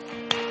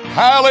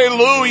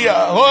Hallelujah.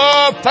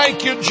 Oh,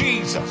 thank you,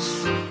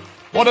 Jesus.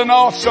 What an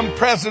awesome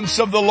presence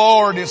of the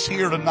Lord is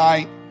here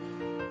tonight.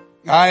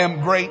 I am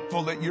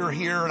grateful that you're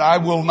here, and I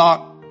will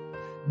not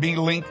be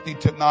lengthy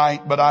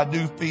tonight, but I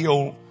do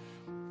feel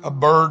a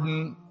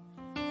burden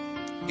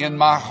in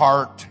my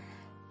heart,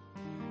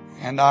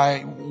 and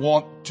I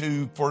want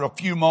to, for a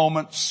few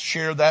moments,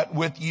 share that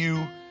with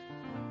you,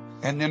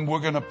 and then we're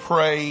going to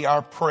pray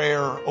our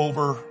prayer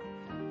over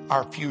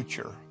our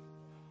future.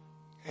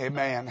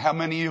 Amen. How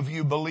many of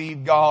you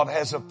believe God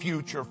has a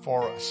future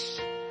for us?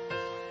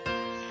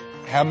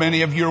 How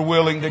many of you are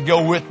willing to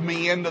go with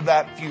me into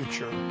that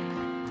future?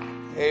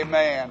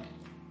 Amen.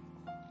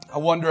 I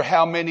wonder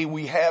how many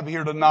we have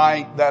here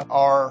tonight that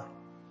are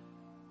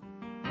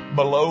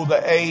below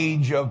the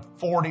age of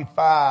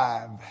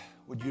 45.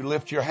 Would you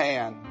lift your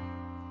hand?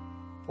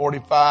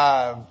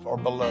 45 or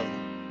below.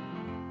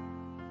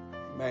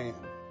 Amen.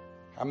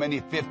 How many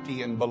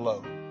 50 and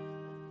below?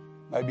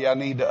 Maybe I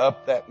need to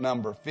up that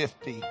number,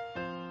 50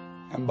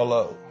 and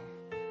below.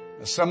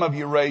 Now, some of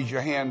you raised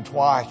your hand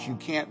twice. You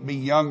can't be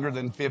younger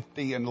than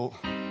 50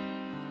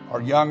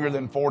 or younger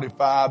than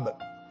 45,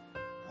 but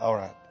all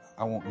right,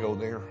 I won't go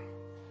there.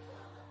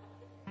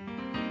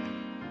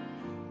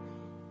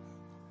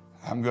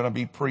 I'm going to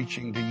be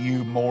preaching to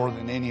you more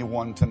than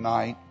anyone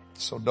tonight,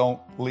 so don't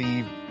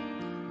leave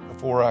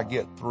before I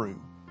get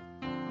through.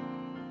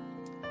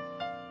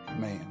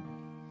 Amen.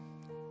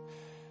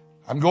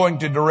 I'm going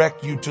to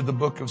direct you to the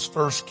book of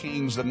 1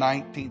 Kings, the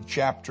 19th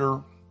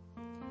chapter.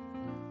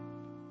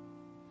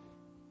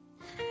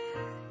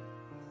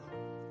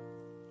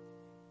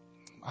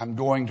 I'm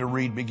going to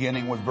read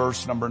beginning with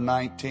verse number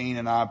 19,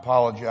 and I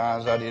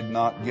apologize. I did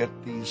not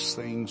get these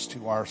things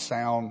to our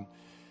sound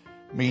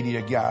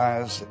media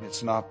guys, and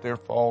it's not their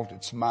fault,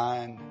 it's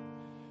mine.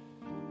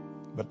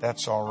 But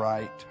that's all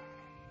right.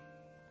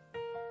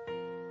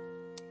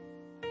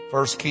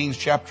 1 Kings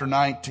chapter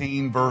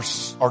 19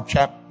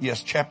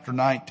 chapter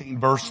 19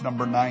 verse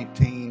number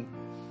 19.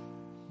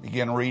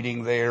 Begin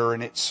reading there,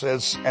 and it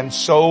says, "And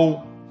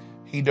so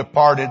he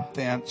departed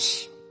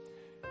thence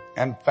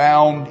and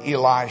found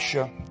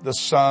Elisha, the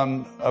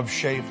son of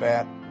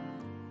Shaphat,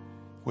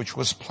 which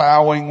was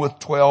plowing with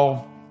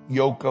 12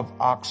 yoke of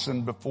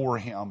oxen before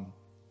him,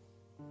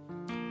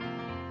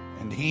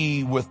 and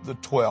he with the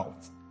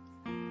 12th.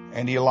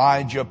 And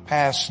Elijah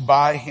passed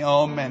by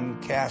him and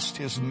cast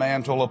his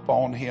mantle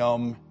upon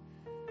him,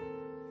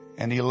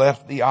 and he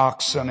left the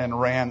oxen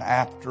and ran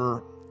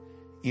after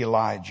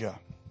Elijah.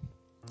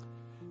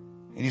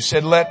 And he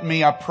said, 'Let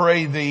me, I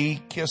pray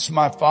thee, kiss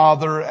my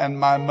father and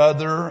my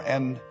mother,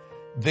 and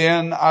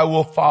then I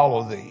will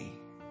follow thee.'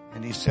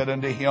 And he said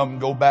unto him,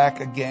 'Go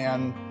back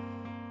again,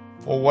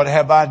 for what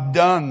have I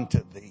done to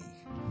thee?'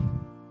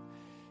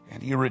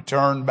 And he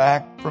returned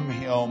back from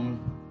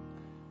him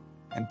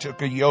and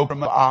took a yoke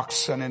of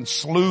oxen and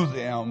slew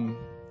them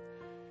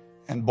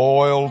and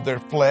boiled their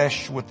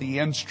flesh with the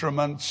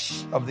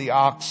instruments of the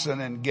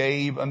oxen and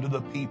gave unto the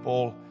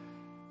people,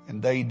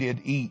 and they did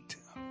eat.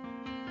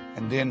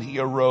 And then he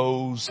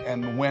arose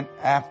and went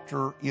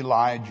after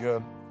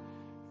Elijah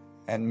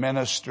and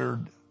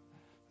ministered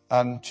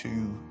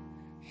unto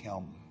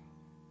him."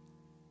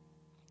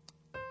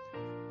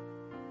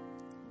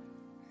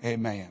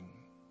 Amen.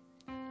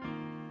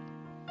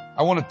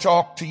 I want to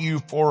talk to you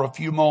for a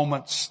few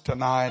moments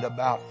tonight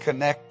about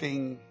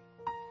connecting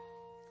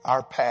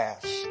our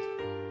past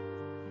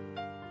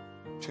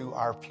to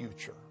our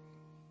future.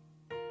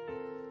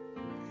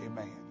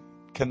 Amen.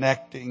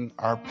 Connecting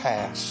our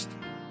past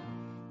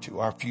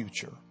to our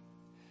future.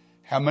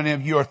 How many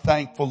of you are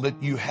thankful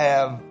that you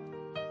have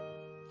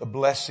the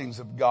blessings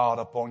of God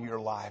upon your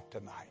life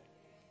tonight?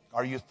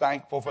 Are you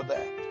thankful for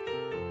that?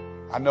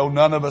 I know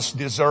none of us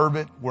deserve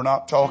it. We're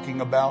not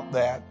talking about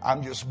that.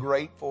 I'm just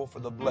grateful for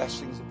the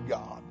blessings of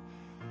God.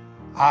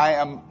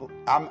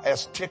 I'm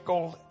as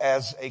tickled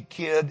as a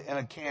kid in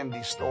a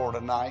candy store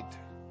tonight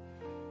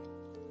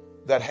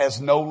that has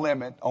no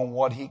limit on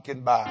what he can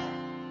buy.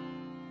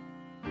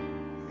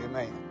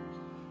 Amen.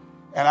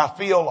 And I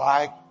feel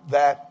like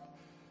that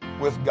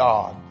with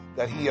God,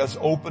 that he has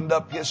opened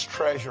up his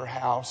treasure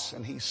house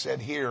and he said,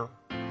 "Here,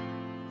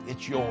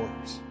 it's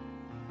yours.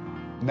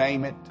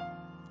 Name it.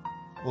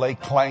 Lay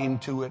claim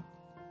to it.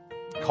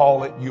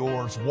 Call it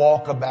yours.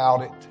 Walk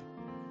about it.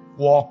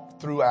 Walk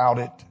throughout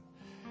it."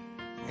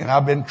 And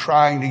I've been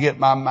trying to get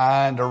my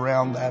mind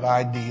around that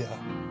idea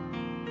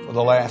for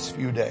the last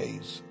few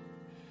days.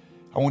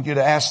 I want you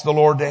to ask the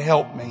Lord to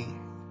help me.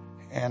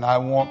 And I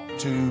want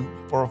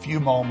to, for a few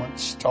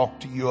moments, talk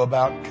to you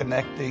about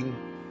connecting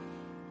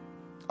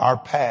our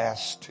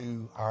past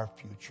to our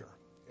future.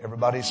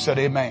 Everybody said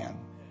amen.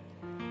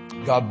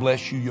 God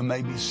bless you. You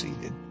may be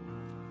seated.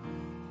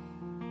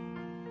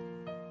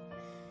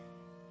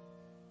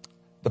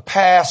 The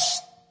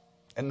past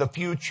and the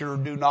future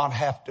do not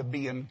have to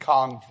be in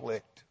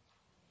conflict,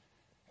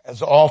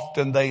 as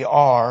often they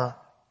are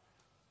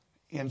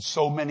in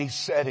so many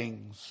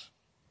settings.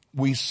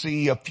 We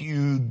see a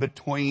feud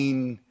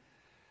between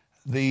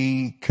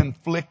the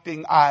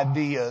conflicting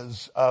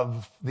ideas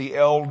of the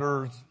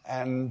elders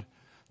and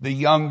the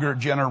younger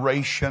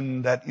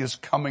generation that is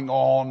coming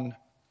on.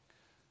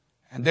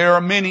 And there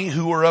are many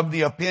who are of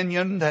the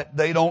opinion that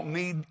they don't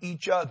need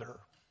each other.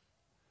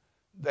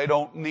 They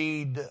don't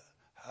need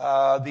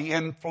the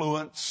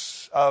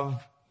influence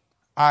of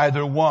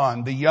either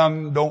one. The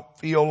young don't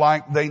feel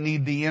like they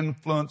need the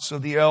influence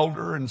of the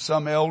elder, and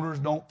some elders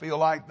don't feel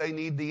like they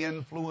need the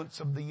influence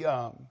of the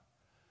young.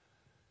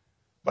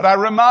 But I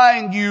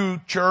remind you,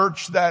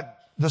 church, that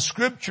the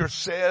scripture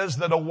says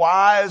that a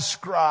wise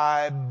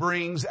scribe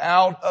brings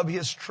out of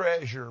his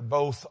treasure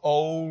both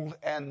old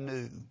and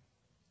new.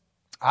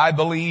 I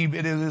believe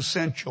it is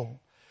essential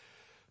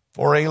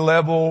for a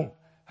level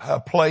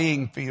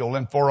playing field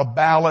and for a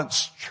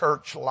balanced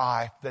church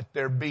life that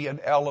there be an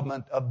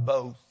element of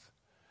both.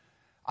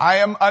 I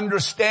am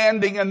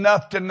understanding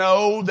enough to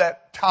know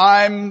that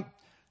time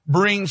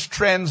brings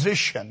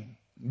transition.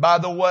 By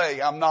the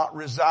way, I'm not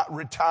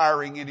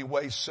retiring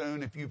anyway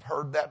soon. If you've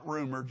heard that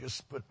rumor,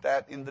 just put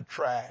that in the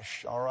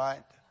trash, all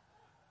right?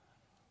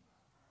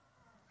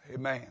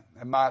 Amen.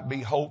 It might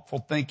be hopeful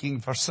thinking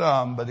for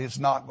some, but it's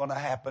not going to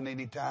happen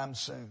anytime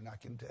soon, I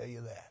can tell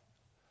you that.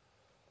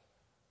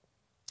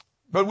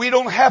 But we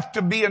don't have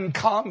to be in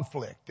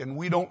conflict, and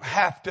we don't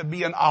have to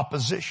be in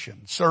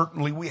opposition.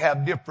 Certainly we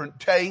have different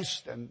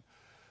tastes, and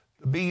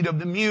the beat of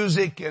the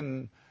music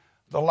and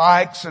the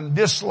likes and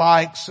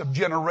dislikes of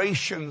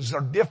generations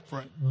are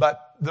different,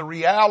 but the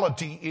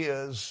reality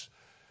is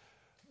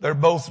they're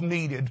both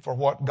needed for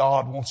what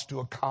God wants to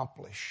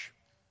accomplish.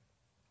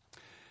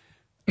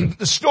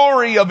 The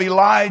story of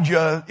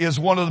Elijah is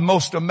one of the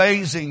most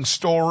amazing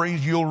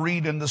stories you'll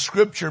read in the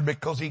scripture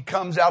because he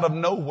comes out of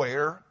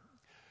nowhere.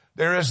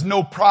 There is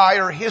no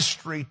prior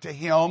history to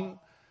him.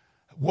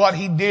 What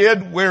he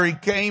did, where he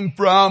came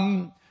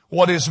from,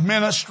 what his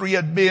ministry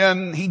had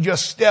been, he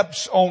just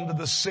steps onto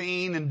the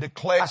scene and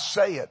declares, I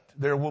say it,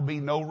 there will be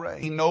no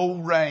rain. No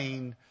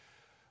rain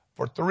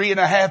for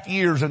 3.5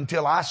 years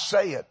until I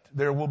say it,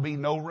 there will be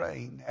no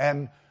rain.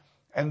 And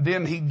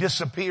then he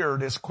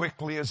disappeared as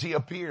quickly as he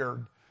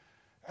appeared.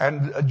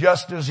 And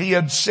just as he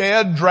had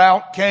said,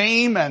 drought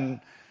came and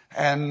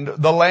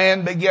the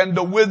land began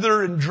to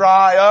wither and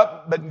dry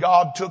up, but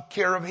God took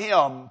care of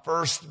him.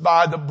 First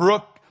by the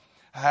brook,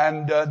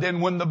 and then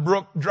when the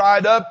brook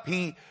dried up,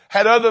 he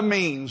had other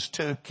means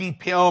to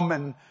keep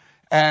him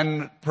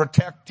and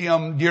protect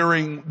him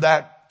during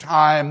that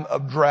time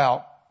of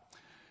drought.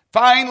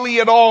 Finally,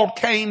 it all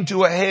came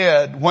to a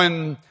head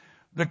when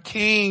the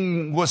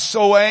king was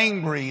so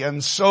angry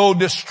and so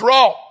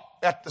distraught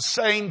at the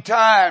same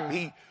time.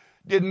 He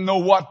didn't know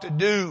what to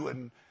do.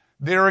 And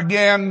there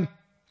again,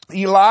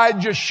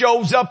 Elijah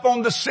shows up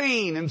on the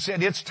scene and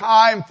said, it's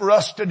time for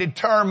us to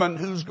determine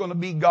who's going to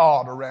be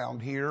God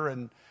around here.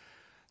 And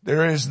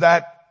there is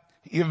that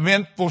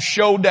eventful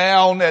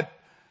showdown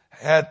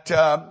at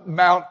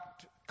Mount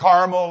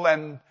Carmel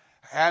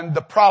and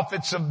the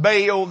prophets of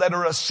Baal that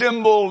are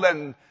assembled,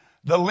 and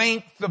the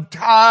length of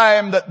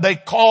time that they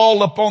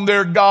call upon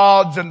their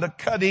gods, and the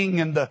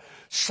cutting and the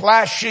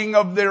slashing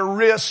of their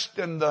wrist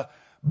and the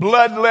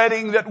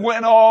bloodletting that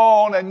went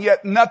on, and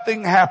yet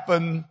nothing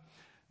happened.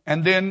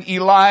 And then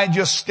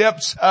Elijah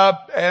steps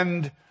up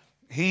and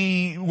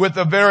he, with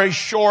a very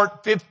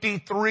short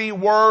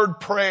 53-word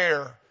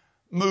prayer,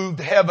 moved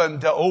heaven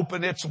to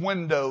open its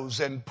windows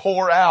and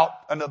pour out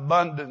an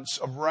abundance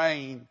of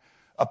rain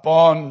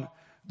upon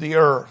the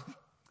earth.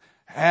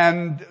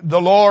 And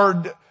the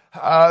Lord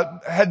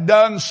had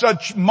done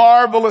such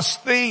marvelous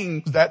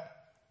things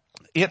that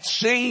it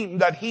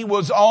seemed that he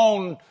was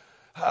on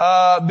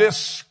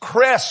this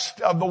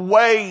crest of the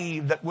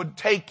wave that would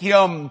take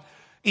him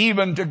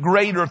even to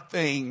greater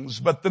things.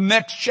 But the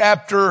next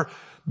chapter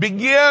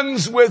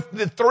begins with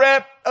the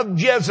threat of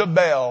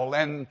Jezebel,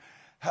 and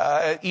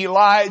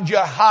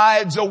Elijah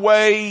hides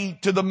away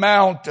to the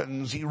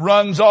mountains. He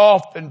runs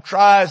off and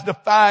tries to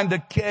find a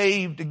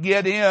cave to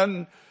get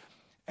in,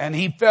 and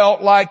he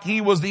felt like he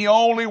was the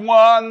only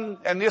one,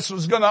 and this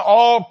was going to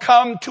all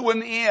come to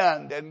an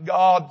end. And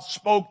God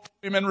spoke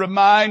to him and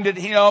reminded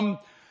him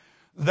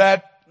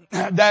that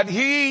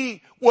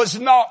he was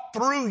not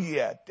through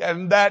yet,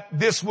 and that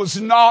this was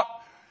not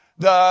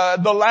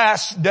the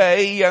last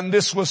day, and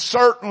this was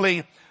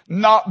certainly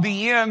not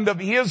the end of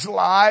his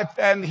life,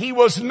 and he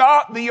was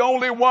not the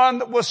only one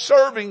that was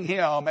serving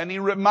him. And he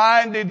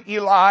reminded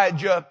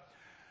Elijah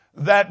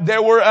that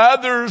there were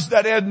others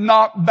that had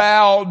not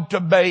bowed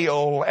to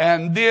Baal.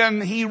 And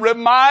then he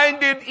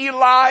reminded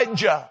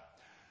Elijah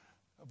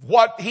of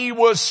what he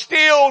was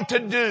still to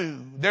do.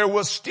 There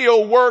was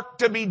still work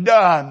to be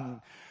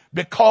done,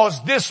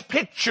 because this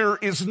picture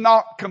is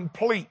not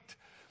complete.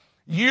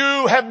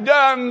 You have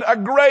done a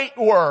great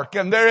work,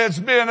 and there has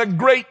been a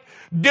great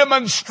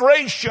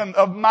demonstration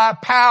of my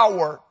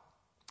power,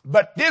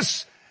 but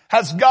this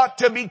has got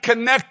to be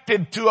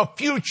connected to a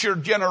future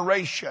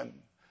generation.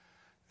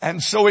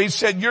 And so he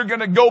said, you're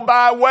going to go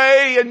by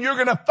way and you're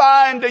going to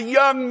find a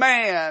young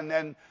man,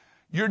 and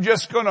you're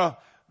just going to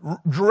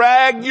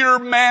drag your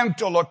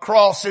mantle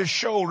across his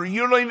shoulder.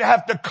 You don't even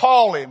have to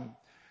call him,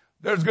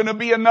 There's going to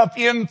be enough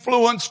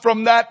influence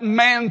from that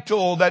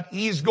mantle that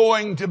he's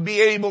going to be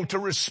able to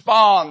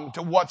respond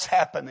to what's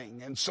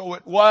happening. And so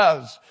it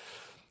was.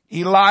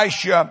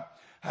 Elisha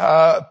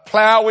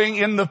plowing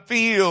in the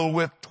field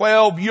with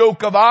 12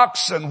 yoke of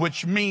oxen,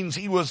 which means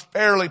he was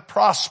fairly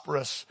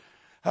prosperous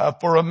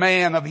for a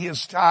man of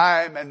his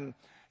time, and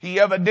he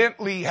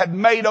evidently had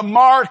made a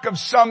mark of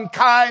some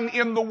kind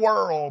in the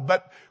world.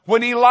 But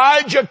when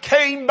Elijah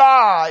came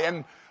by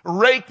and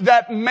raked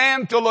that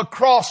mantle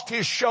across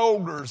his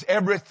shoulders,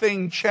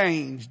 everything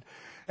changed.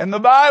 And the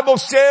Bible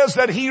says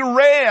that he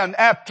ran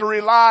after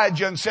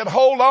Elijah and said,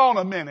 hold on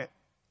a minute.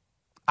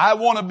 I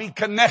want to be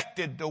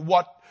connected to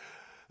what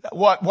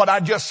I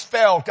just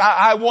felt.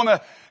 I want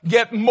to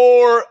get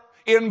more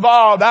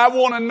involved. I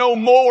want to know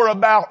more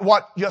about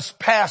what just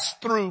passed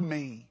through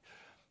me.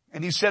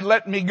 And he said,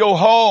 let me go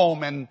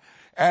home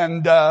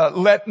and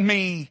let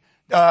me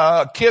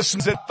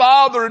kiss my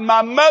father and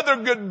my mother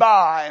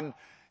goodbye. And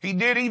he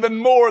did even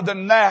more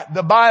than that.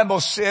 The Bible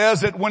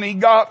says that when he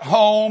got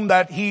home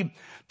that he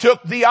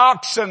took the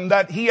oxen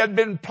that he had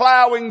been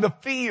plowing the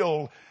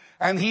field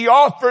and he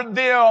offered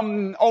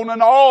them on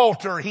an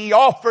altar. He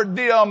offered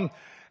them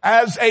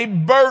as a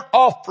burnt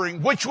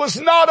offering, which was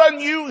not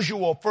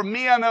unusual for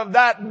men of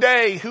that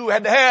day who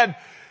had had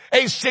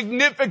a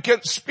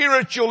significant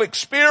spiritual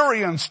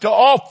experience to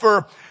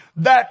offer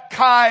that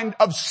kind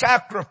of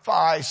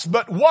sacrifice.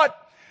 But what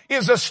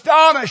is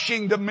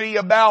astonishing to me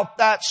about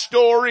that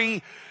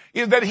story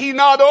is that he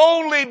not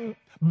only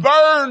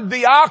burned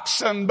the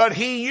oxen, but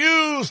he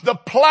used the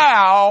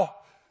plow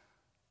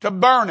to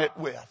burn it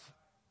with.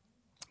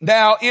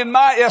 Now, in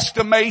my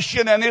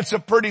estimation, and it's a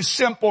pretty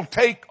simple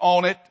take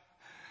on it,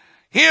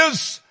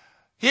 his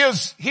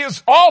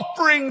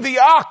offering the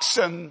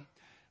oxen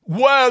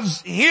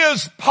was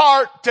his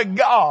part to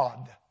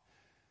God,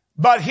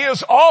 but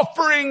his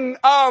offering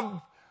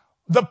of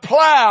the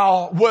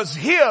plow was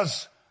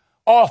his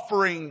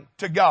offering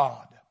to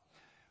God.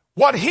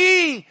 What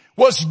he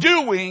was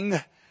doing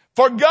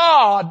for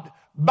God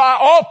by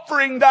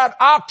offering that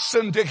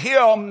oxen to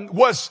him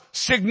was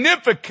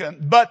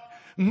significant, but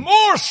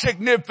more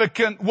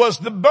significant was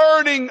the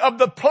burning of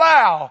the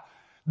plow.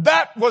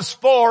 That was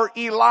for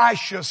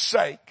Elisha's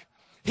sake.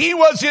 He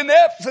was in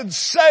essence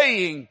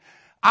saying,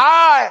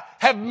 I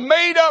have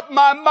made up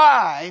my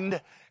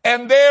mind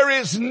and there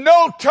is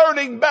no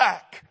turning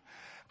back.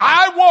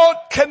 I want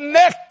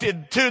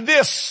connected to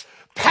this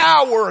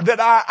power that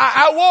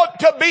I want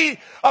to be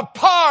a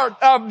part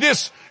of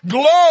this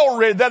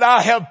glory that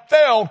I have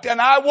felt,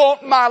 and I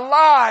want my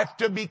life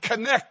to be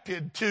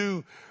connected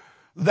to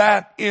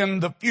that in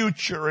the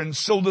future. And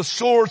so the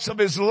source of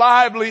his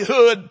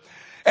livelihood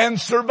and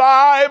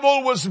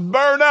survival was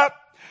burned up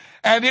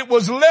and it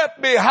was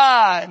left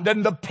behind,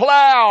 and the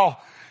plow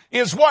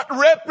is what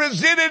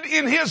represented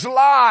in his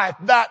life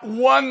that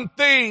one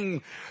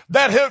thing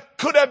that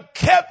could have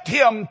kept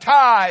him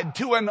tied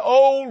to an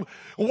old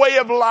way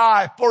of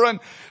life or an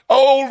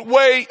old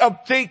way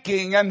of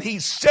thinking. And he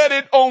set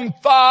it on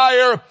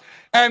fire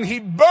and he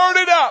burned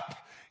it up.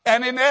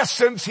 And in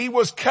essence, he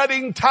was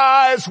cutting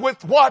ties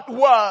with what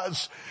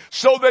was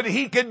so that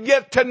he could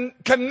get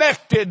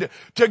connected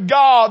to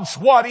God's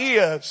what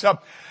is.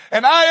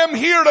 And I am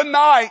here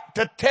tonight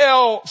to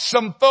tell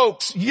some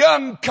folks,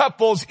 young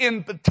couples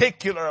in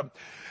particular,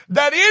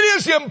 that it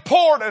is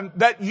important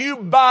that you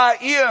buy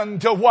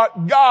into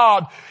what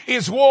God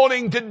is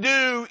wanting to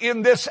do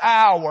in this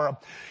hour.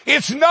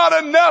 It's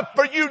not enough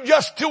for you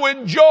just to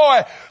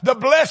enjoy the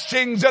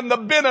blessings and the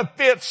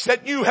benefits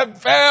that you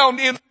have found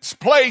in this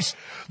place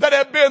that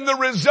have been the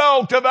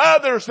result of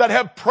others that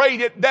have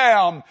prayed it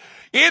down.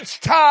 It's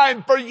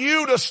time for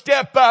you to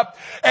step up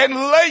and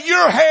lay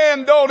your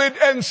hand on it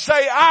and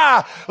say,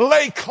 I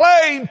lay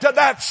claim to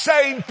that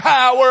same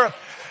power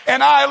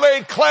and I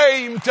lay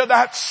claim to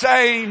that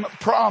same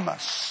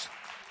promise.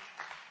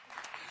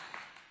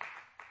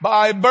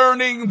 By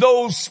burning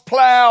those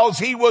plows,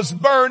 he was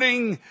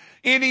burning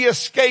any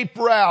escape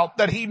route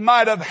that he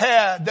might have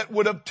had that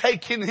would have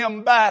taken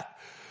him back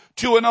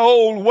to an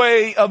old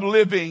way of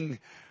living.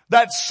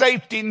 That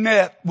safety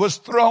net was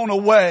thrown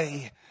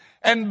away.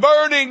 And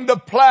burning the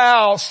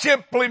plow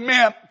simply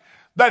meant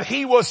that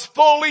he was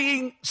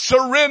fully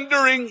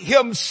surrendering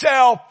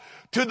himself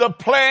to the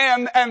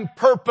plan and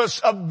purpose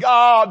of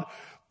God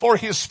for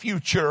his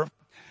future.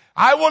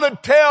 I want to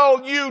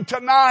tell you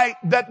tonight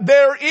that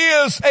there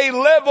is a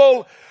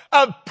level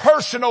of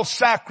personal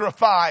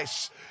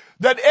sacrifice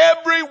that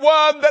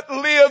everyone that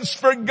lives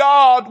for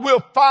God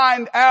will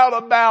find out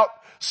about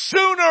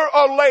sooner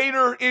or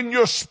later in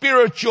your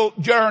spiritual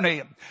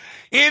journey.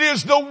 It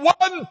is the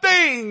one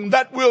thing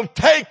that will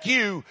take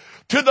you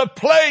to the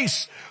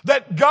place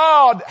that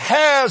God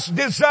has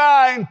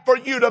designed for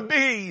you to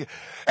be.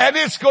 And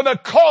it's going to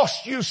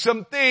cost you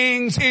some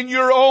things in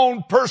your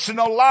own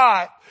personal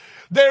life.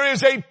 There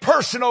is a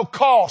personal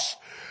cost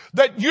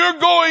that you're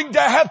going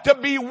to have to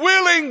be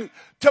willing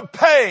to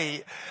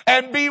pay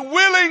and be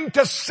willing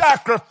to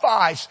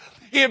sacrifice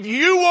if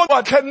you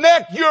will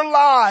connect your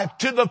life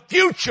to the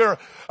future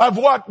of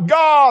what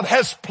God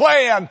has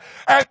planned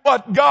and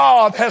what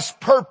God has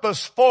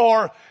purposed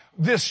for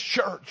this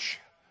church.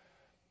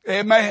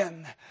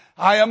 Amen.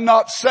 I am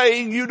not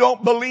saying you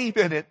don't believe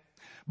in it,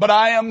 but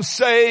I am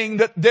saying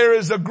that there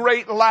is a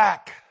great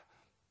lack.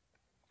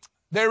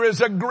 There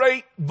is a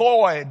great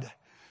void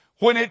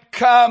when it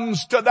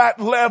comes to that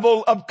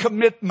level of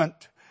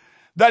commitment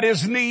that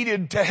is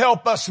needed to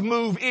help us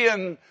move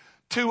in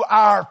to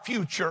our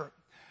future.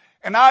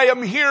 And I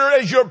am here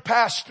as your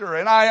pastor,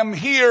 and I am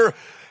here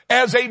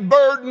as a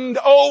burdened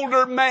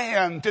older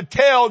man to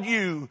tell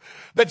you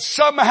that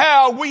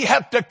somehow we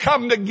have to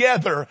come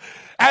together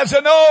as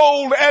an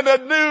old and a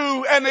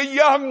new and a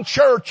young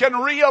church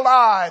and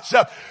realize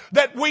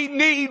that we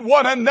need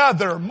one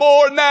another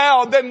more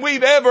now than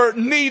we've ever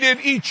needed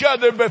each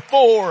other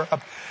before.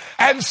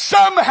 And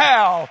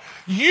somehow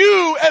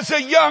you as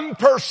a young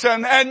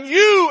person and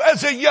you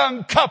as a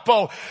young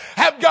couple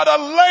have got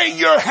to lay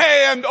your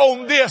hand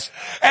on this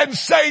and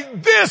say,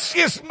 this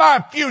is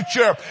my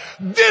future.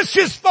 This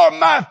is for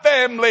my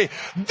family.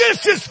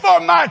 This is for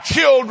my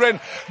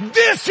children.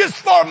 This is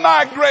for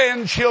my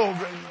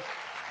grandchildren.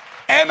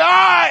 And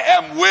I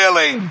am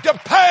willing to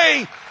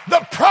pay the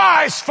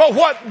price for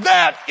what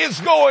that is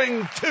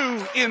going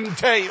to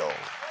entail.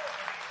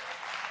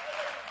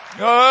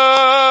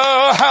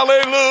 Oh,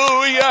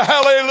 hallelujah,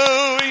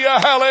 hallelujah,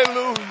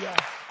 hallelujah.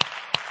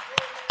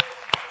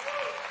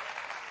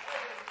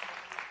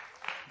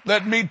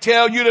 Let me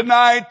tell you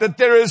tonight that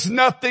there is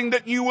nothing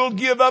that you will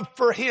give up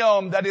for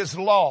Him that is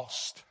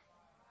lost.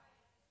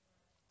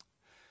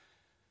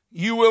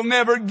 You will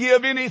never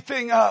give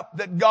anything up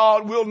that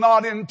God will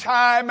not in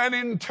time and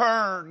in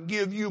turn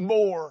give you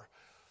more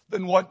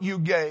than what you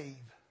gave.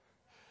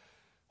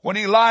 When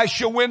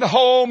Elisha went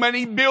home and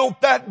he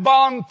built that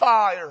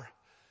bonfire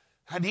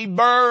and he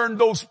burned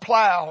those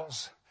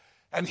plows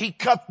and he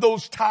cut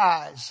those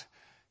ties,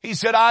 he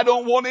said, I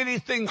don't want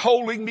anything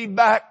holding me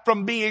back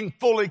from being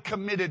fully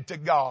committed to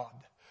God.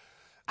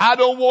 I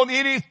don't want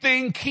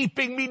anything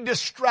keeping me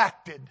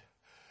distracted.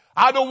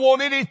 I don't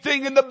want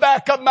anything in the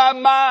back of my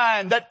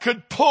mind that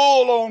could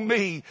pull on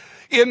me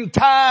in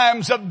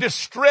times of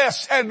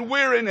distress and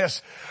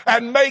weariness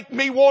and make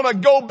me want to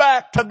go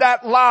back to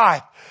that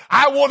life.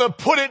 I want to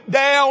put it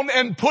down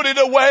and put it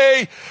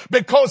away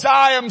because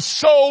I am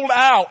sold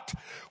out.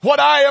 What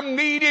I am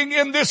needing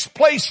in this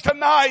place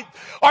tonight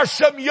are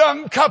some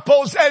young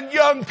couples and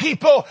young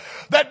people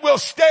that will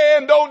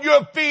stand on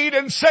your feet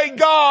and say,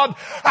 God,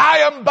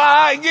 I am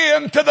buying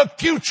into the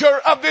future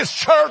of this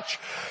church,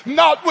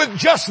 not with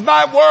just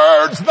my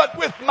words, but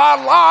with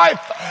my life.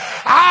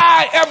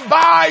 I am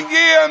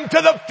buying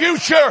into the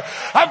future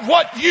of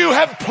what you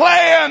have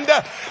planned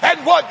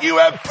and what you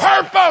have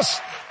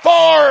purposed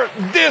for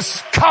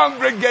this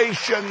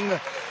congregation.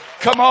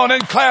 Come on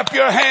and clap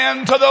your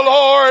hand to the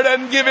Lord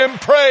and give Him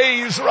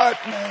praise right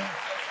now.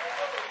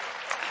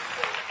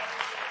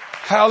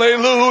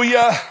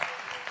 Hallelujah.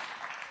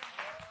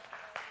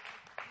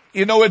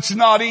 You know, it's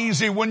not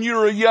easy when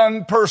you're a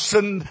young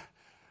person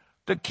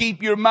to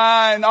keep your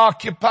mind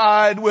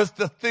occupied with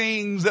the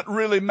things that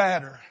really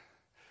matter,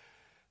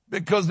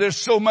 because there's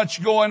so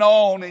much going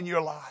on in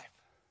your life.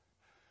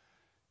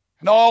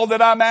 And all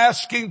that I'm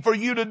asking for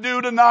you to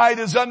do tonight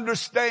is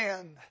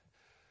understand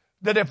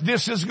that if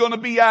this is going to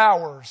be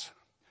ours,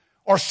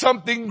 or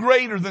something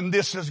greater than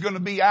this is going to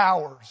be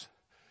ours,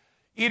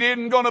 it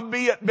isn't going to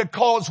be it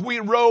because we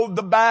rode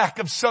the back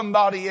of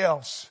somebody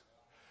else.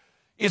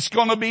 It's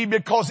going to be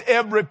because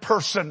every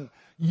person,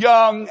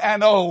 young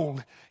and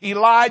old,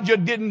 Elijah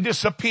didn't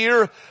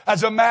disappear.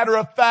 As a matter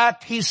of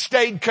fact, he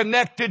stayed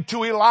connected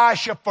to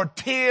Elisha for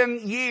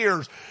 10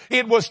 years.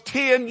 It was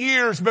 10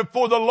 years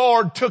before the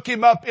Lord took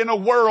him up in a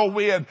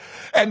whirlwind.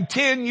 And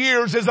 10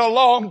 years is a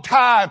long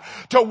time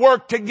to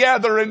work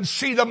together and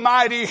see the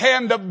mighty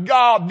hand of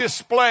God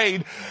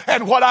displayed.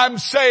 And what I'm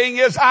saying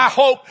is, I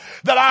hope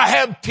that I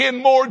have 10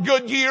 more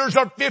good years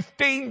or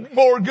 15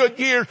 more good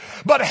years.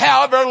 But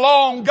however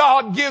long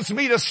God gives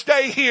me to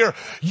stay here,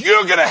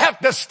 you're going to have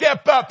to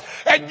step up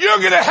and you're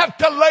going to have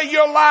to lay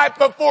your life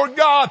before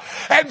God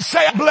and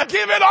say,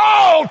 give it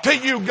all to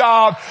you,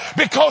 God,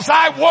 because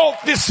I want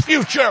this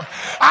future.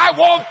 I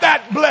want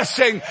that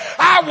blessing.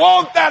 I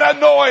want that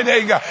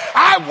anointing.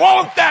 I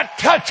want that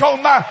touch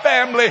on my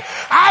family.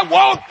 I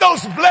want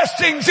those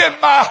blessings in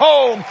my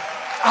home.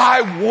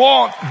 I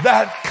want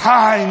that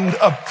kind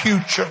of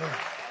future.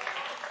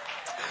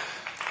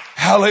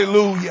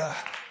 Hallelujah.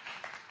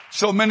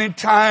 So many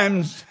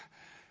times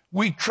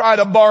we try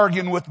to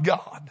bargain with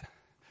God,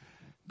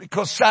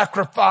 because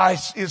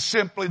sacrifice is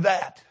simply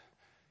that.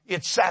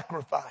 It's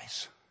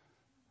sacrifice.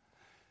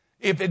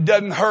 If it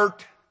doesn't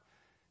hurt,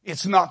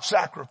 it's not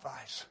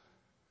sacrifice.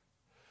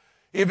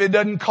 If it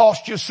doesn't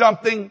cost you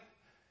something,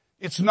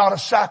 it's not a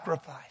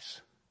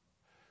sacrifice.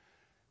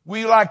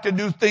 We like to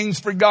do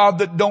things for God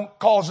that don't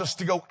cause us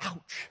to go,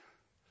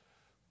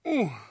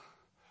 ouch.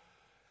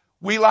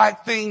 We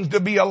like things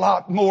to be a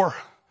lot more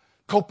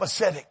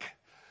copacetic.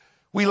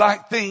 We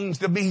like things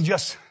to be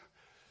just,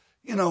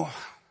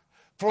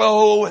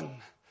 flow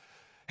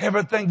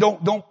Everything,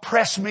 don't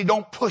press me,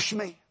 don't push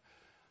me.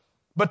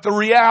 But the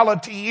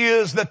reality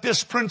is that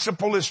this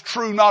principle is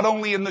true not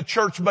only in the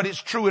church, but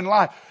it's true in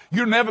life.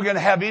 You're never going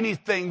to have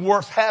anything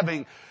worth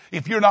having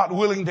if you're not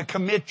willing to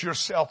commit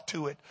yourself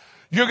to it.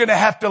 You're going to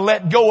have to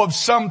let go of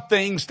some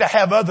things to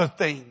have other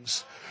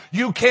things.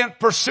 You can't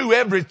pursue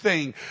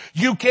everything.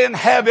 You can't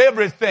have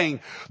everything.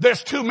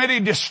 There's too many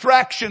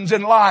distractions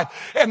in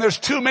life, and there's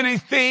too many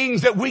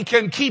things that we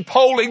can keep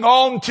holding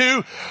on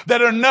to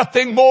that are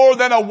nothing more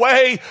than a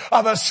way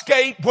of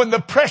escape when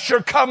the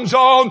pressure comes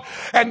on.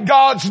 And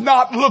God's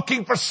not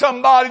looking for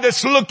somebody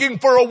that's looking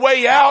for a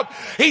way out.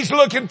 He's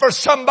looking for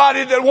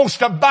somebody that wants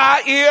to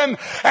buy in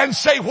and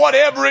say,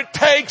 whatever it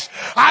takes,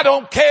 I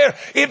don't care.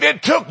 If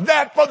it took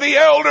that for the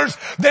elders,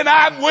 then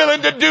I'm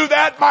willing to do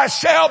that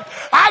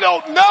myself. I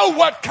don't know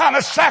what kind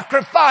of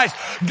sacrifice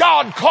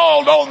God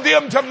called on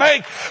them to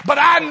make, but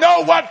I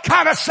know what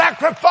kind of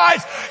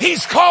sacrifice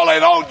He's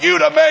calling on you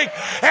to make.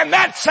 And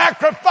that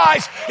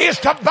sacrifice is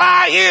to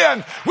buy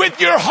in with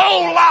your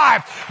whole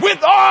life, with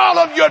all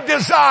of your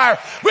desire,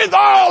 with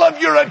all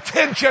of your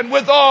attention,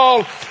 with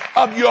all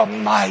of your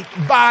might.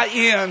 Buy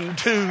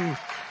into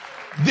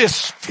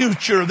this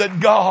future that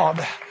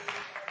God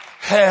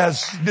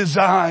has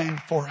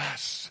designed for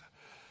us.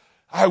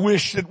 I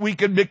wish that we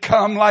could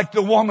become like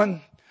the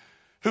woman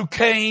who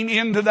came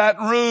into that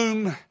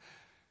room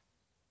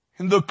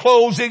in the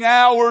closing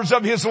hours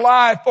of his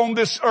life on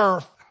this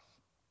earth.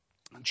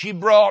 She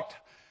brought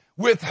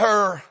with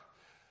her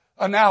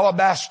an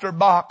alabaster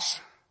box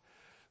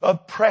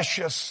of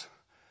precious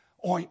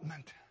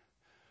ointment.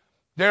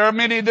 There are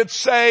many that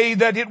say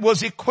that it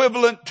was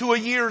equivalent to a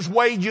year's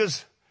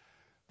wages.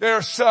 There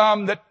are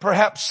some that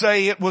perhaps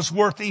say it was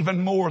worth even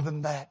more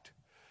than that.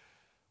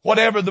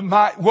 Whatever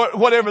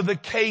the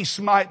case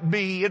might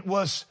be, it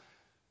was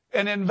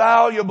an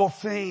invaluable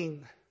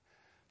thing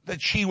that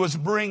she was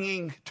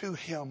bringing to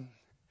him.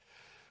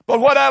 But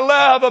what I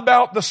love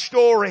about the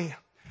story,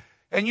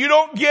 and you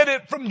don't get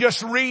it from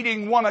just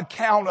reading one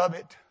account of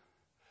it,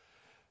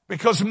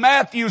 because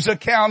Matthew's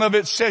account of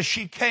it says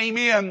she came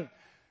in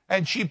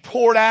and she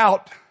poured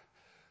out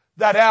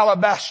that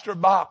alabaster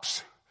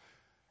box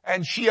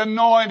and she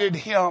anointed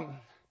him.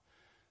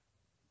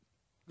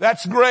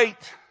 That's great.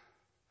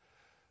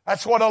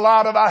 That's what a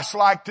lot of us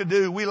like to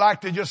do. We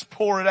like to just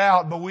pour it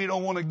out, but we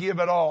don't want to give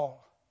it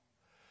all.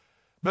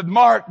 But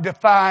Mark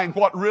defined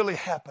what really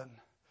happened.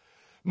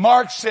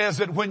 Mark says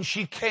that when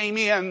she came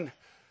in,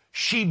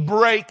 she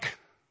break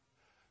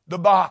the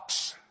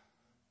box,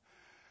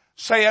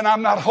 saying,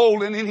 I'm not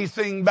holding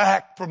anything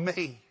back from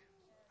me.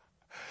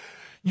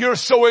 You're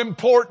so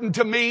important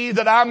to me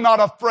that I'm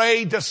not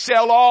afraid to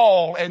sell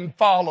all and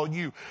follow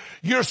you.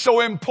 You're so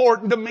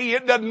important to me,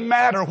 it doesn't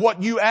matter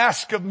what you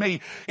ask of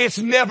me. It's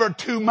never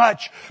too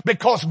much,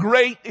 because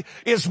great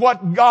is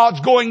what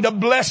God's going to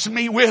bless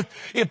me with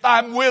if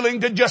I'm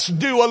willing to just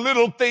do a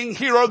little thing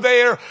here or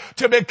there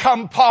to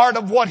become part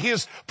of what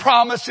His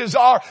promises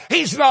are.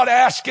 He's not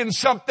asking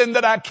something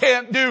that I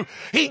can't do.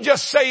 He's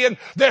just saying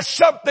there's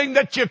something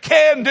that you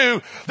can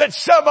do that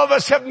some of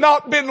us have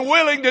not been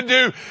willing to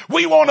do.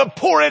 We want to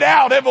pour it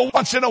out every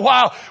once in a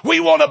while. We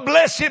want to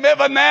bless Him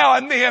every now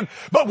and then.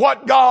 But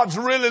what God's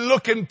really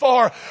looking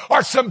for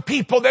are some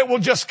people that will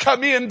just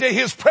come into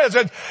His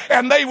presence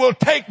and they will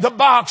take the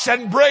box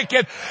and break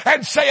it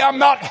and say, I'm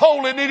not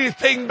holding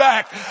anything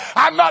back.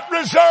 I'm not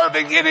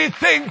reserving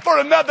anything for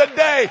another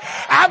day.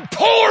 I'm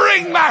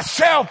pouring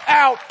myself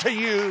out to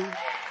you.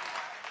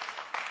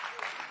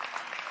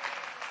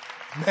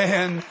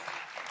 Man,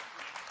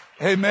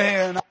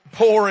 amen. I'm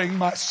pouring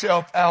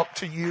myself out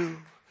to you.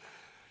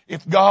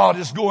 If God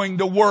is going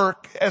to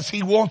work as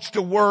He wants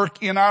to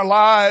work in our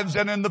lives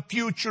and in the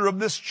future of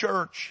this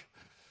church,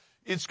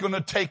 it's going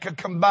to take a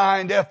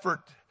combined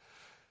effort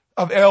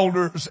of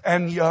elders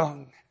and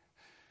young.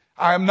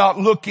 I am not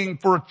looking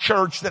for a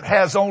church that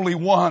has only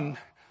one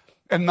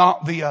and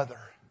not the other.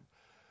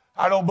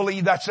 I don't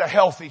believe that's a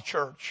healthy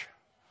church.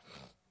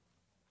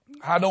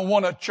 I don't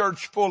want a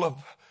church full of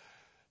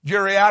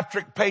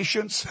geriatric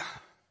patients.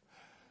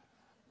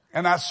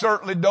 And I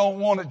certainly don't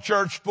want a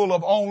church full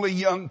of only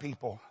young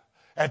people.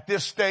 At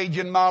this stage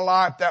in my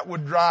life, that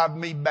would drive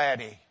me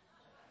batty.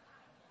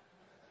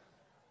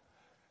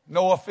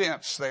 No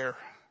offense there.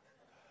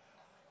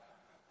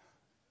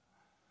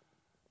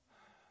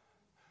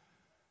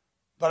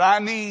 But I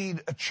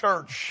need a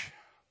church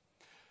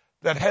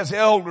that has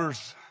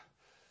elders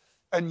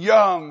and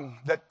young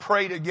that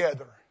pray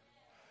together,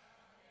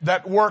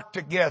 that work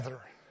together,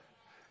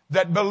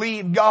 that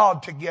believe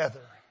God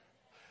together.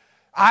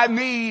 I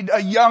need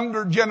a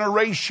younger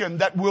generation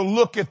that will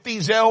look at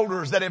these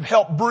elders that have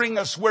helped bring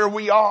us where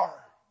we are.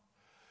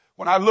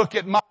 When I look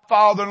at my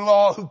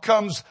father-in-law who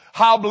comes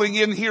hobbling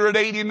in here at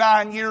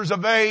 89 years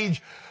of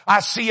age, I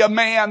see a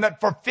man that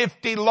for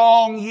 50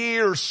 long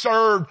years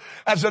served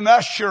as an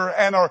usher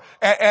and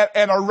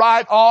a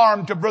right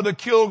arm to Brother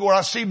Kilgore.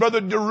 I see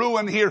Brother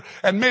DeRuin here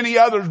and many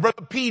others,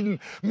 Brother Peden,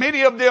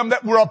 many of them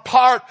that were a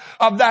part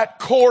of that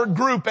core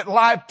group at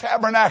Life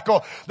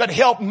Tabernacle that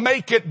helped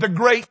make it the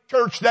great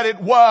church that it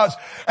was,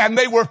 and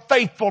they were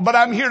faithful. But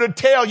I'm here to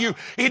tell you,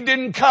 it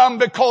didn't come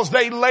because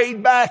they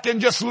laid back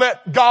and just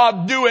let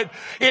God do it.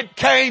 It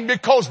came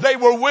because they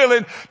were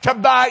willing to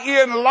buy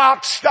in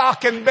lock,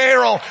 stock, and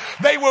barrel.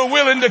 They were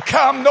willing to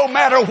come no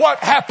matter what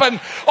happened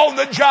on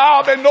the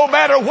job and no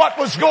matter what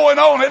was going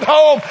on at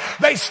home.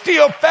 They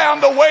still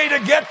found a way to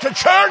get to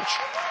church.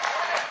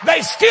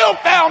 They still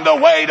found a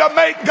way to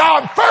make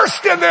God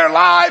first in their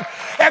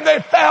life, and they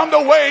found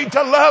a way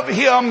to love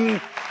Him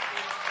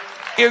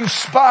in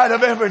spite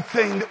of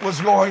everything that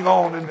was going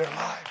on in their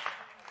life.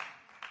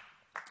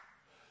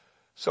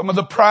 Some of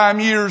the prime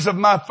years of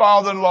my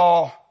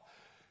father-in-law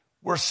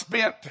were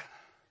spent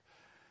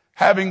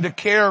having to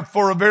care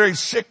for a very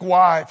sick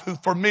wife who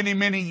for many,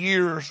 many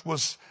years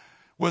was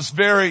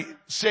very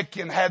sick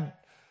and had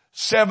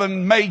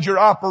 7 major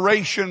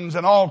operations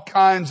and all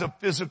kinds of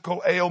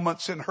physical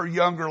ailments in her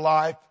younger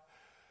life.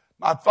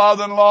 My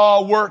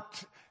father-in-law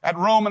worked at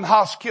Roman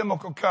Haas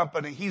Chemical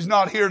Company. He's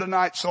not here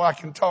tonight, so I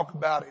can talk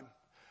about him.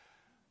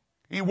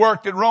 He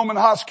worked at Roman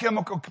Haas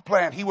Chemical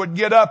Plant. He would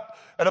get up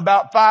at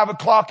about 5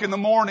 o'clock in the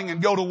morning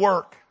and go to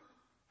work.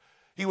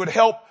 He would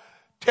help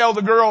tell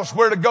the girls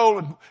where to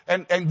go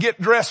and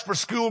get dressed for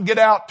school, get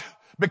out,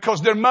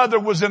 because their mother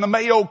was in the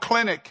Mayo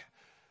Clinic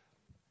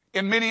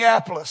in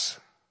Minneapolis.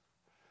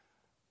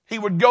 He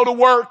would go to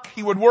work.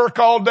 He would work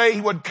all day.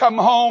 He would come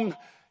home.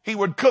 He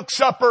would cook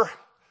supper.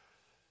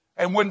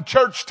 And when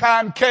church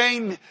time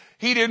came,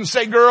 he didn't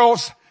say,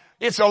 girls,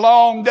 it's a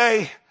long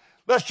day.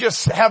 Let's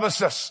just have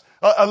us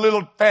a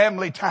little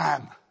family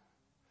time.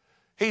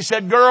 He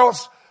said,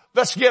 girls,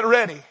 let's get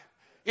ready.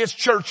 It's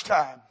church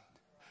time.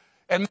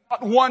 And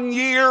not one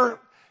year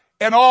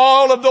in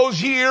all of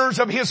those years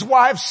of his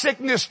wife's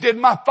sickness did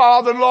my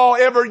father-in-law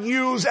ever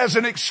use as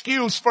an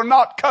excuse for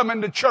not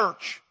coming to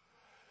church.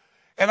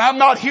 And I'm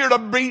not here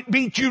to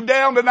beat you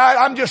down tonight.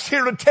 I'm just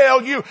here to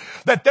tell you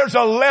that there's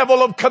a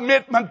level of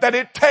commitment that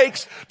it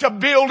takes to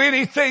build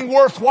anything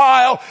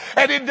worthwhile.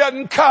 And it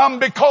doesn't come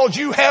because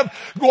you have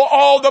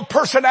all the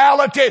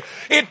personality.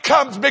 It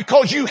comes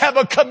because you have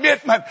a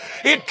commitment.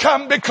 It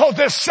comes because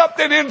there's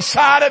something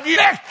inside of you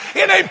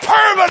in a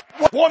permanent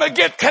way. I want to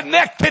get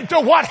connected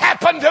to what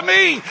happened to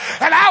me. And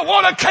I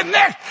want to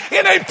connect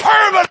in a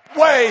permanent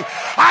way.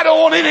 I don't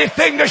want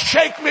anything to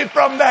shake me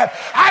from that.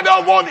 I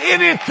don't want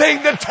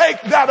anything to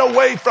take that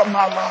away from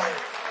my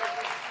life.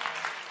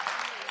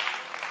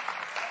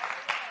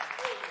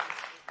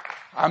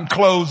 I'm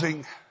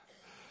closing.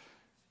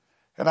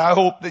 And I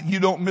hope that you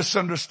don't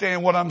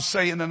misunderstand what I'm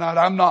saying tonight.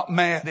 I'm not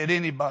mad at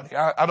anybody.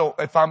 I don't,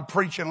 if I'm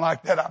preaching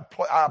like that,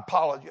 I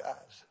apologize.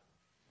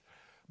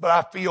 But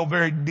I feel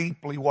very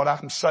deeply what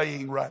I'm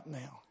saying right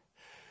now.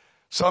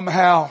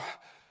 Somehow,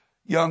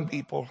 young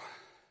people,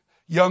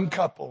 young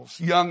couples,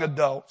 young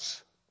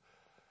adults,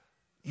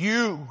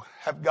 you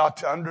have got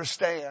to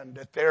understand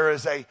that there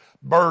is a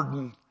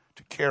burden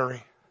to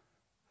carry.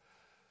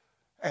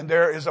 And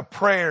there is a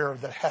prayer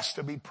that has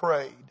to be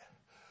prayed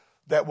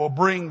that will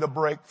bring the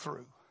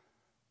breakthrough,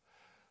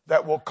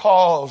 that will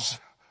cause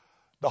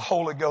the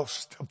Holy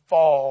Ghost to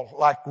fall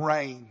like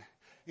rain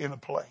in a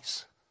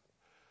place.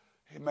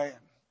 Amen.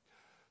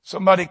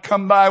 Somebody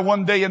come by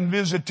one day and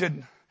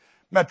visited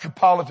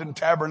Metropolitan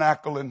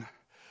Tabernacle in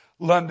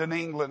London,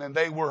 England, and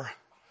they were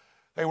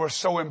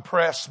so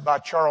impressed by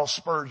Charles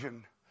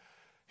Spurgeon.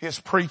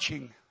 His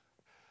preaching,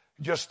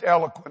 just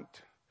eloquent.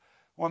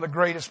 One of the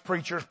greatest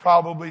preachers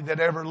probably that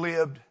ever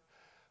lived.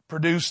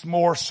 Produced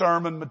more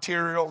sermon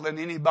material than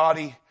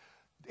anybody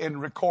in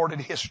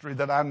recorded history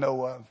that I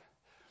know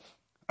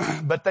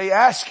of. But they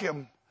asked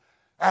him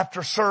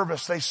after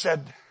service, they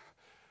said,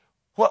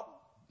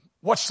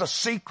 what's the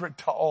secret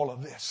to all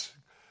of this?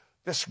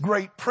 This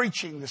great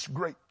preaching, this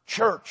great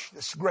church,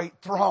 this great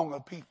throng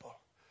of people.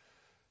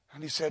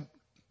 And he said,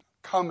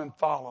 come and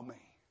follow me.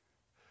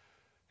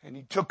 And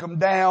he took them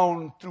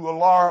down through a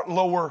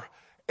lower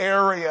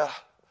area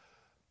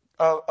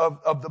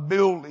of the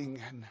building,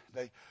 and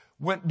they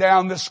went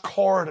down this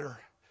corridor.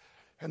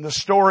 And the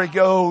story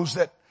goes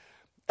that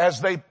as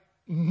they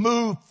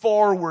moved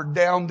forward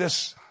down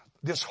this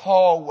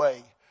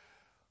hallway,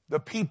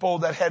 the people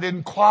that had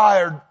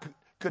inquired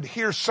could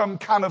hear some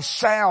kind of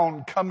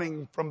sound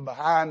coming from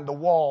behind the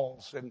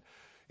walls. And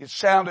it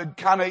sounded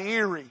kind of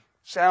eerie,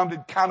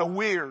 sounded kind of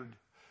weird.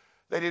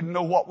 They didn't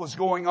know what was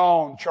going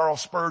on.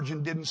 Charles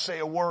Spurgeon didn't say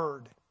a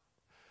word.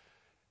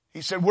 He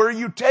said, where are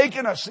you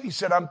taking us? He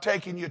said, I'm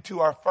taking you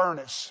to our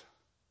furnace.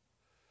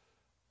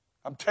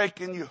 I'm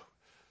taking you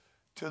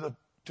to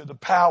the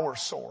power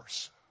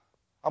source.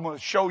 I'm going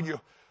to show you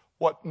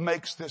what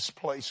makes this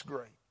place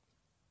great.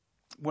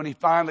 When he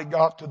finally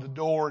got to the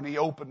door and he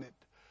opened it,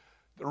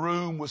 the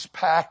room was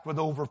packed with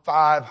over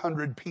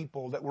 500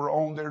 people that were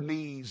on their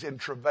knees in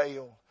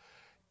travail.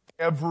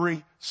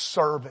 Every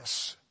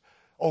service,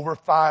 over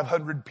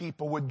 500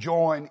 people would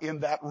join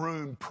in that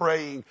room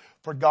praying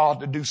for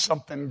God to do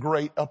something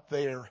great up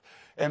there.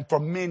 And for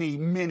many,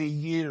 many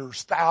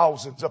years,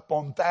 thousands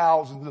upon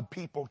thousands of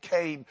people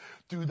came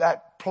through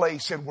that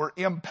place and were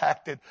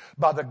impacted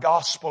by the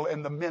gospel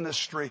and the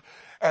ministry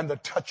and the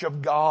touch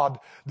of God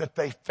that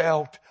they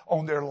felt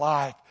on their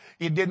life.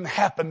 It didn't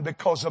happen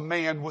because a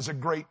man was a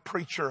great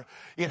preacher.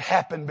 It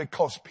happened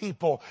because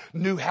people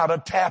knew how to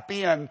tap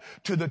in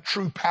to the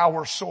true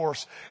power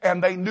source,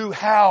 and they knew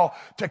how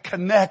to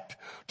connect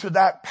to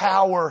that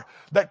power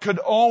that could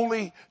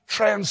only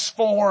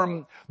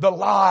transform the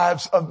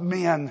lives of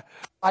men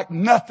like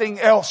nothing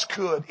else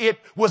could. It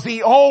was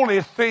the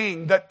only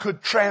thing that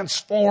could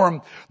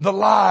transform the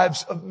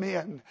lives of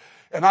men.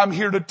 And I'm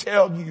here to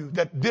tell you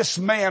that this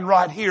man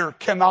right here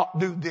cannot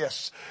do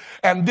this.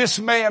 And this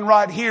man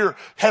right here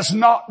has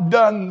not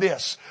done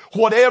this.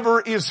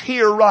 Whatever is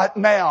here right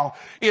now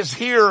is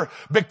here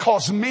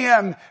because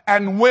men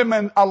and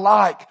women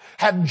alike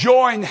have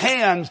joined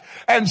hands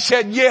and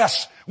said,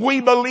 yes, we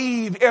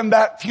believe in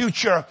that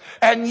future.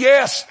 And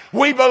yes,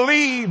 we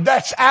believe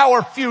that's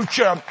our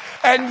future.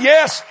 And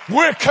yes,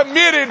 we're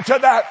committed to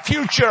that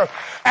future.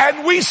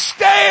 And we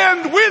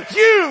stand with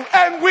you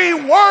and we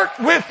work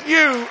with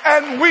you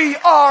and we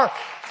are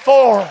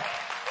for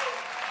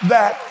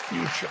that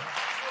future.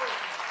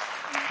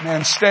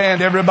 Man,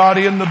 stand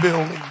everybody in the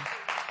building.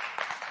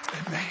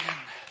 Amen.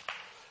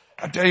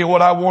 I tell you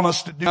what I want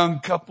us to do, young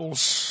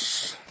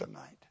couples tonight.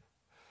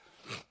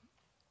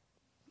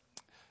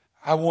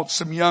 I want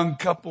some young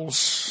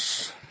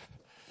couples.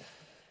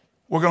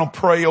 We're going to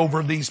pray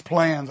over these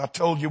plans. I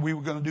told you we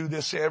were going to do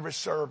this every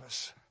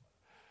service.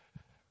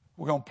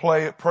 We're going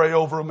to pray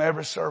over them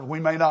every service. We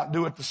may not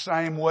do it the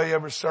same way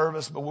every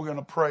service, but we're going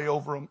to pray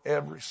over them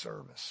every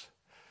service.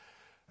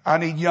 I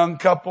need young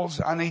couples.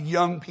 I need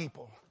young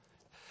people.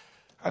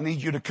 I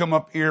need you to come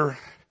up here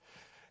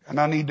and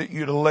I need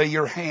you to lay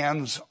your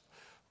hands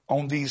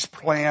on these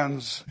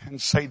plans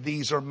and say,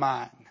 these are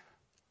mine.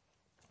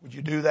 Would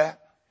you do that?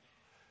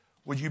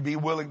 Would you be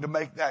willing to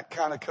make that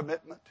kind of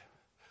commitment?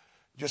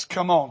 Just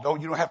come on.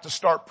 You don't have to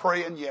start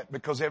praying yet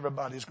because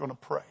everybody's going to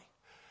pray.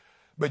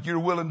 But you're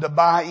willing to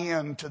buy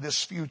into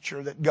this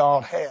future that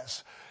God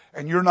has.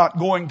 And you're not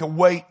going to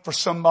wait for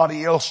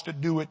somebody else to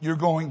do it. You're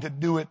going to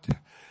do it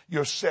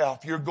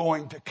yourself. You're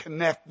going to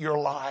connect your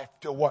life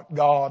to what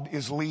God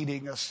is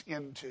leading us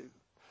into.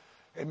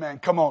 Amen.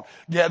 Come on.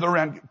 Gather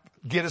around.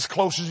 Get as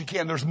close as you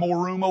can. There's more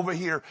room over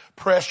here.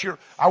 Pressure.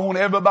 I want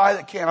everybody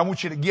that can. I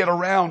want you to get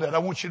around it. I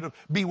want you to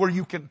be where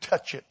you can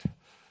touch it.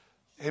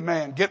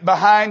 Amen. Get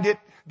behind it.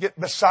 Get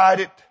beside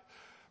it.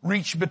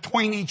 Reach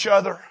between each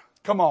other.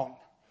 Come on.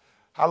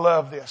 I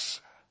love this.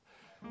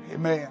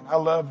 Amen. I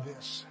love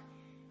this.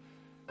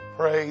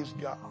 Praise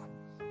God.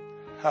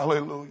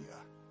 Hallelujah.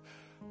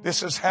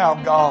 This is how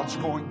God's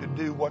going to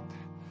do what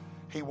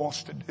He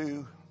wants to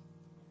do.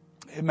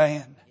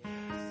 Amen.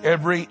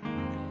 Every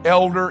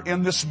elder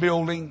in this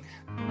building,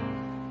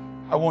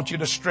 I want you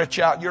to stretch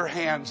out your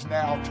hands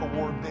now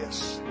toward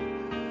this.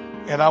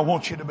 And I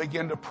want you to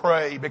begin to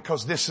pray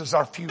because this is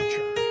our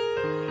future.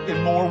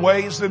 In more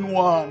ways than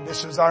one,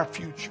 this is our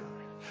future.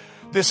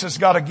 This has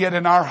got to get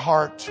in our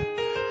heart.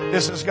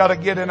 This has got to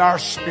get in our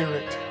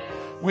spirit.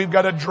 We've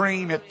got to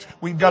dream it.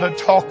 We've got to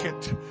talk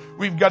it.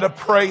 We've got to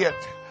pray it.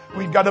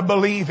 We've got to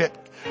believe it.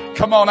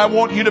 Come on, I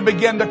want you to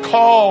begin to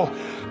call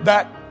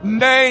that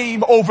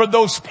name over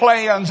those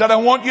plans. And I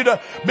want you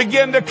to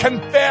begin to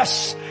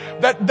confess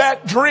that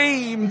that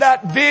dream,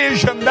 that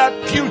vision,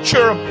 that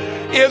future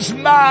is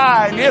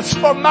mine. It's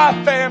for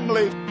my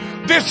family.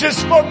 This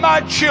is for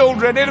my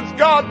children. And if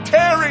God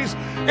tarries,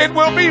 it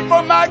will be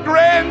for my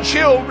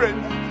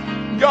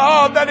grandchildren.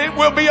 God, that it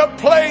will be a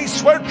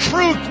place where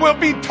truth will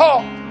be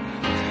taught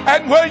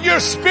and where your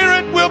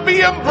spirit will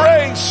be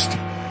embraced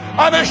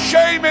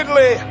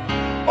unashamedly.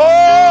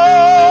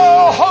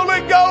 Oh,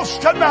 Holy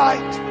Ghost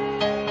tonight.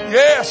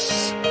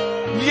 Yes.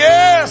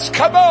 Yes.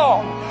 Come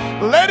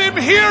on. Let Him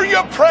hear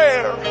your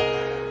prayer.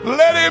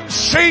 Let Him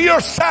see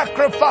your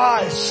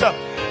sacrifice.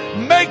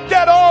 Make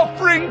that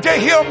offering to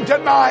Him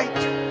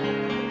tonight.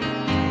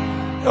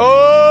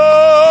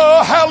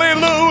 Oh,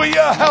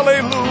 hallelujah,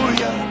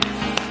 hallelujah.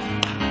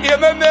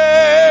 In the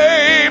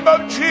name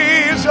of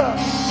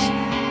Jesus.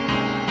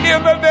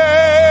 In the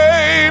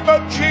name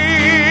of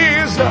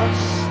Jesus.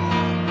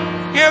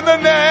 In the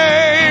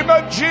name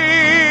of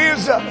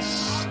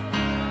Jesus.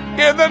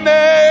 In the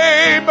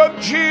name of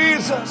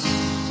Jesus.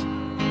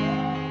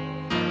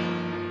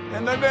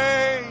 In the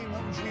name